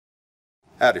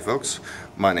Howdy folks,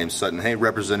 my name's Sutton Haye,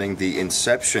 representing the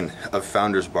inception of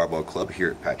Founders Barbell Club here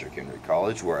at Patrick Henry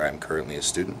College, where I'm currently a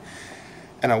student.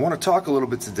 And I want to talk a little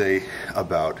bit today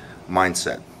about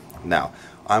mindset. Now,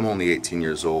 I'm only 18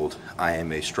 years old. I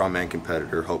am a strongman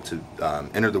competitor, hope to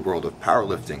enter the world of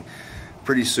powerlifting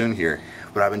pretty soon here.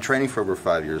 But I've been training for over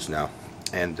 5 years now,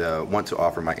 and want to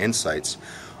offer my insights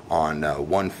on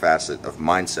one facet of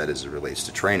mindset as it relates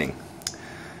to training.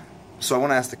 So I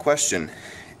want to ask the question,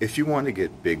 if you want to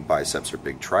get big biceps or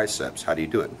big triceps, how do you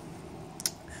do it?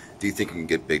 Do you think you can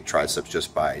get big triceps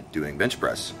just by doing bench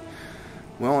press?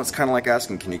 Well, it's kind of like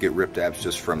asking, can you get ripped abs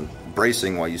just from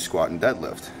bracing while you squat and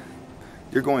deadlift?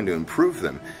 You're going to improve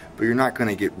them, but you're not going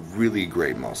to get really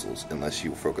great muscles unless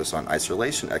you focus on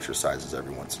isolation exercises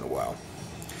every once in a while.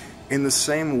 In the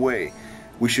same way,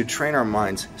 we should train our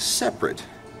minds separate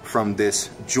from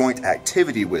this joint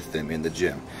activity with them in the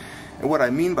gym. And what I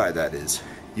mean by that is,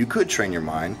 you could train your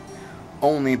mind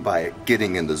only by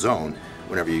getting in the zone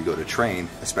whenever you go to train,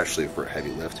 especially for a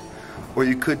heavy lift. Or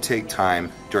you could take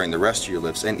time during the rest of your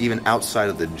lifts and even outside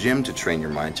of the gym to train your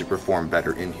mind to perform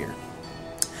better in here.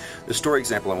 The story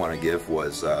example I want to give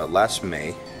was last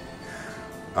May,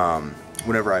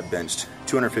 whenever I benched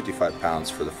 255 pounds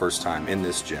for the first time in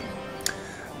this gym.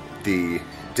 The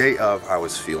day of, I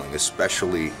was feeling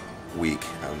especially weak.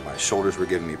 My shoulders were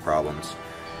giving me problems.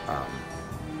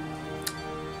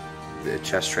 The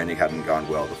chest training hadn't gone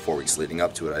well the 4 weeks leading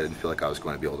up to it. I didn't feel like I was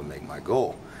going to be able to make my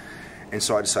goal. And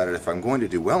so I decided if I'm going to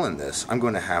do well in this, I'm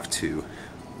going to have to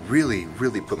really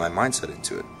put my mindset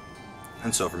into it.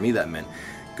 And so for me that meant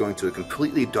going to a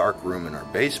completely dark room in our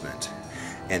basement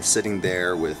and sitting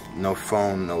there with no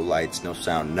phone, no lights, no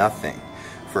sound, nothing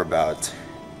for about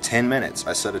 10 minutes.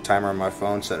 I set a timer on my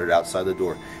phone, set it outside the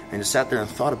door, and just sat there and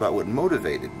thought about what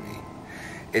motivated me.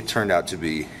 It turned out to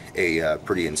be a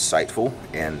pretty insightful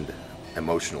and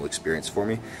emotional experience for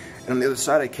me. And on the other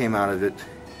side, I came out of it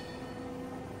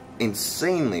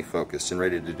insanely focused and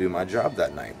ready to do my job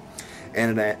that night.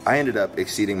 And I ended up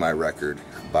exceeding my record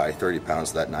by 30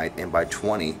 pounds that night, and by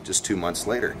 20 just 2 months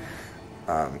later,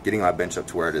 getting my bench up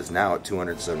to where it is now at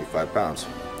 275 pounds.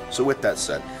 So with that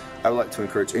said, I would like to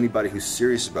encourage anybody who's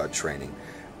serious about training,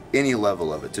 any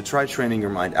level of it, to try training your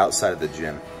mind outside of the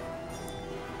gym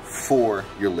for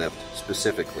your lift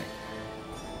specifically.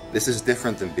 This is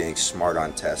different than being smart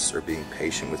on tests or being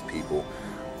patient with people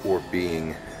or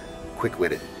being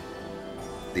quick-witted.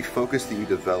 The focus that you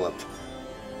developed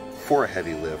for a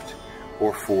heavy lift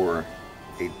or for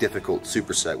a difficult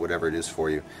superset, whatever it is for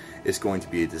you, is going to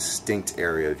be a distinct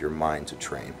area of your mind to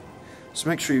train. So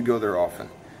make sure you go there often.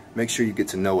 Make sure you get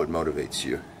to know what motivates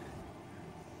you.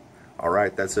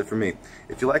 Alright, that's it for me.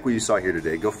 If you like what you saw here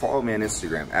today, go follow me on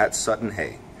Instagram at Sutton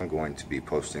Haye. I'm going to be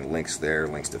posting links there,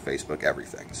 links to Facebook,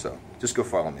 everything. So just go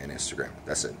follow me on Instagram.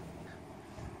 That's it.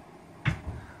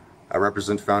 I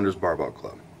represent Founders Barbell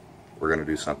Club. We're going to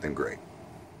do something great.